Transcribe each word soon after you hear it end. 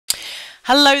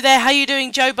Hello there, how you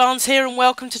doing? Joe Barnes here and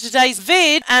welcome to today's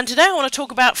vid. And today I want to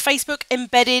talk about Facebook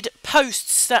embedded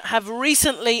posts that have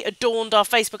recently adorned our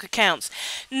Facebook accounts.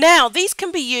 Now, these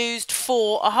can be used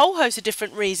for a whole host of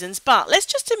different reasons, but let's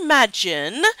just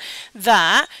imagine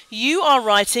that you are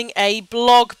writing a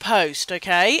blog post,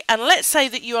 okay? And let's say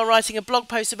that you are writing a blog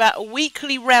post about a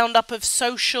weekly roundup of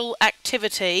social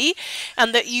activity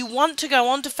and that you want to go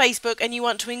onto Facebook and you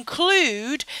want to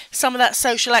include some of that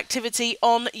social activity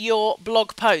on your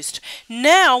blog post.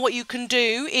 Now what you can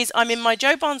do is, I'm in my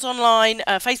Joe Barnes Online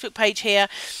Facebook page here,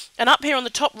 and up here on the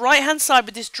top right hand side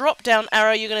with this drop down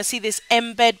arrow you're going to see this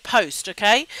embed post,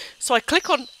 okay? So I click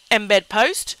on embed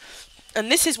post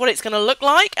and this is what it's going to look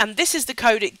like, and this is the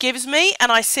code it gives me,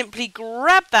 and I simply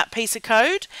grab that piece of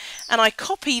code and I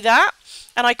copy that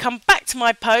and I come back to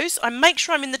my post. I make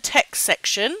sure I'm in the text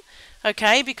section,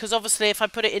 okay, because obviously if I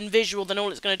put it in visual then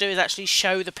all it's going to do is actually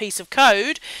show the piece of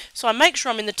code. So I make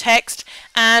sure I'm in the text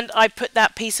and I put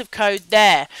that piece of code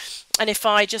there. And if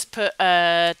I just put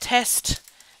test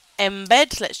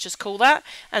embed, let's just call that,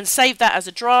 and save that as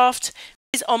a draft,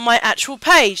 is on my actual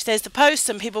page. There's the post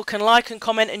and people can like and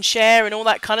comment and share and all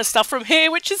that kind of stuff from here,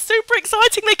 which is super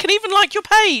exciting. They can even like your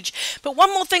page. But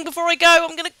one more thing before I go,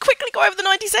 I'm going to quickly go over the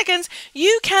 90 seconds.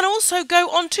 You can also go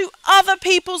onto other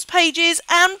people's pages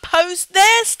and post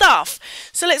their stuff.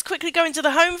 So let's quickly go into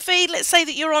the home feed. Let's say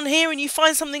that you're on here and you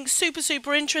find something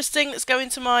super interesting. Let's go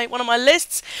into one of my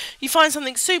lists. You find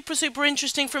something super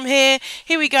interesting from here.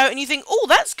 Here we go. And you think, oh,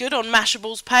 that's good on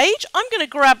Mashable's page. I'm going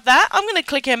to grab that. I'm going to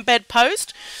click embed post.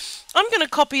 I'm going to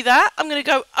copy that. I'm going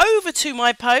to go over to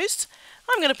my post.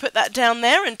 I'm going to put that down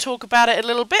there and talk about it a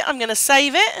little bit. I'm going to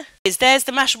save it. There's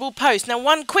the Mashable post. Now,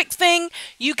 one quick thing,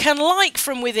 you can like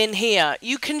from within here.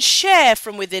 You can share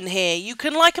from within here. You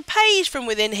can like a page from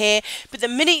within here. But the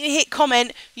minute you hit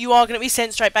comment, you are going to be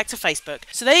sent straight back to Facebook.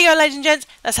 So there you go, ladies and gents.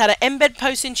 That's how to embed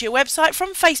posts into your website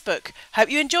from Facebook.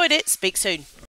 Hope you enjoyed it. Speak soon.